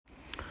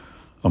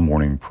A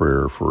morning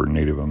prayer for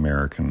Native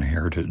American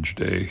Heritage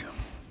Day.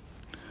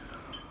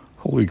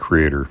 Holy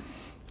Creator,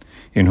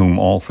 in whom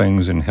all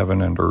things in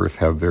heaven and earth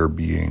have their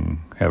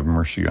being, have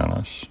mercy on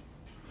us.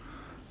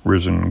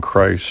 Risen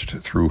Christ,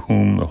 through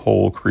whom the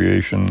whole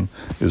creation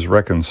is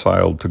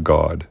reconciled to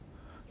God,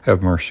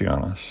 have mercy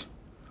on us.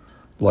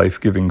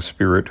 Life-giving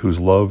Spirit,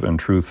 whose love and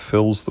truth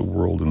fills the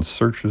world and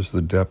searches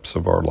the depths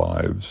of our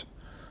lives,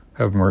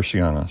 have mercy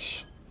on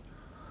us.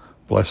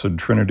 Blessed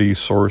Trinity,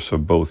 source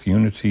of both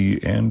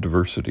unity and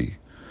diversity,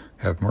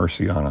 have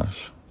mercy on us.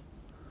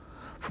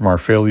 From our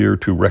failure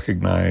to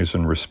recognize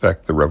and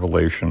respect the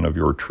revelation of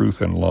your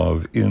truth and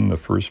love in the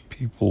first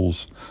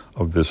peoples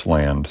of this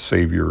land,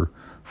 Savior,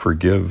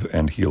 forgive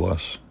and heal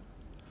us.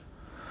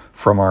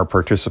 From our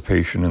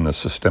participation in the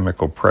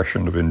systemic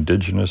oppression of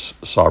indigenous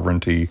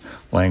sovereignty,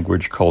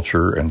 language,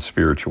 culture, and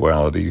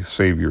spirituality,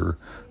 Savior,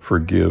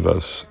 forgive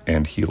us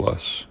and heal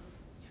us.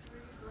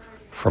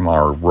 From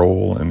our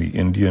role in the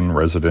Indian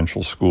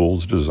residential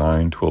schools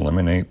designed to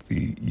eliminate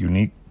the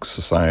unique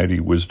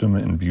society, wisdom,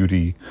 and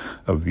beauty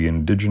of the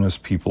indigenous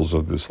peoples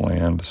of this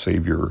land,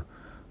 Savior,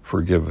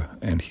 forgive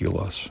and heal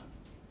us.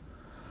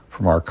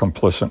 From our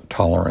complicit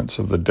tolerance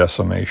of the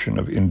decimation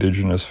of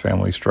indigenous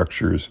family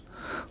structures,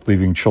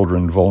 leaving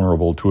children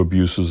vulnerable to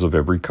abuses of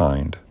every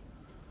kind,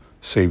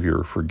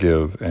 Savior,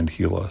 forgive and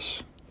heal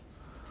us.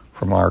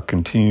 From our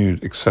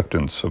continued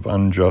acceptance of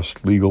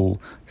unjust legal,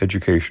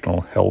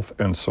 educational, health,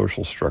 and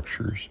social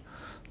structures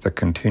that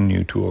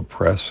continue to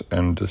oppress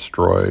and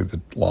destroy the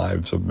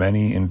lives of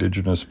many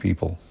indigenous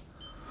people,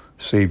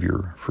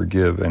 Savior,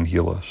 forgive and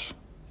heal us.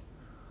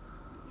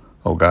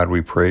 O God,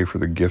 we pray for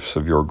the gifts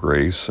of your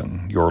grace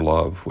and your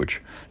love,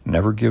 which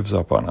never gives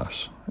up on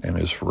us and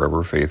is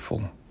forever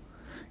faithful.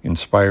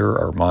 Inspire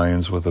our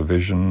minds with a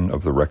vision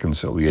of the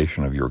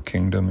reconciliation of your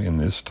kingdom in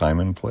this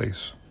time and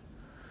place.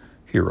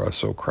 Hear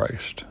us, O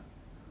Christ.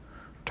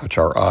 Touch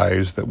our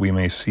eyes that we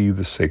may see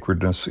the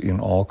sacredness in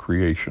all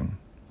creation.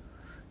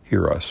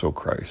 Hear us, O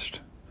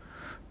Christ.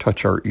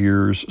 Touch our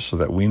ears so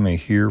that we may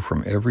hear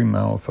from every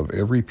mouth of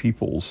every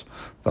peoples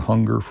the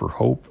hunger for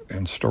hope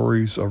and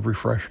stories of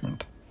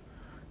refreshment.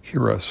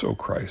 Hear us, O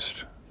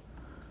Christ.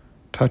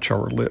 Touch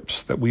our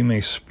lips that we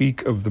may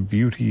speak of the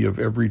beauty of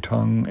every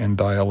tongue and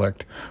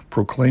dialect,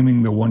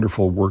 proclaiming the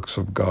wonderful works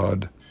of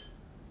God.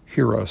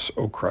 Hear us,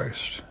 O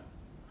Christ.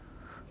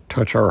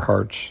 Touch our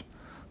hearts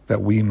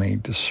that we may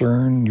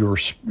discern your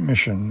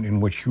mission in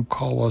which you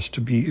call us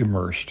to be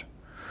immersed,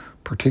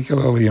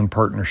 particularly in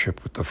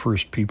partnership with the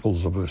first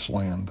peoples of this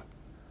land.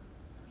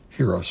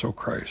 Hear us, O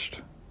Christ.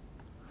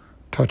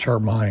 Touch our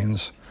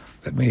minds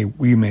that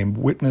we may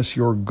witness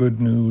your good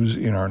news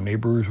in our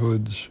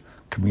neighborhoods,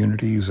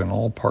 communities, and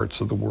all parts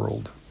of the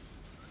world.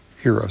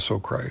 Hear us, O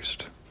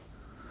Christ.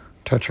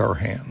 Touch our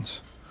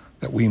hands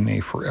that we may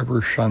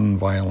forever shun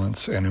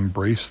violence and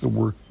embrace the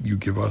work you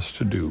give us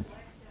to do.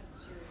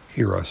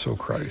 Hear us, O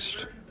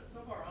Christ.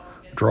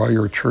 Draw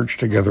your church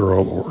together,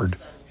 O Lord,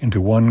 into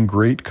one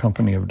great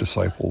company of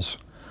disciples,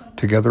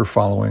 together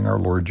following our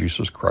Lord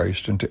Jesus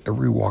Christ into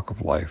every walk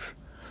of life,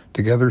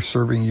 together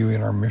serving you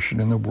in our mission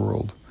in the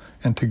world,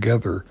 and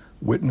together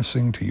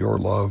witnessing to your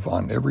love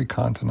on every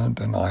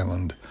continent and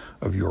island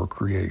of your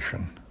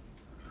creation.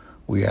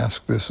 We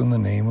ask this in the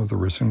name of the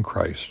risen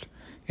Christ,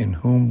 in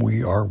whom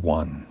we are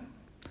one.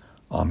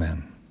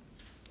 Amen.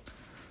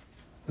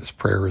 This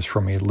prayer is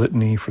from a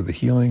litany for the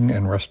healing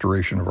and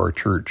restoration of our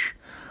church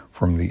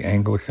from the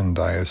Anglican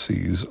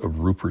Diocese of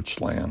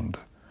Rupert's Land.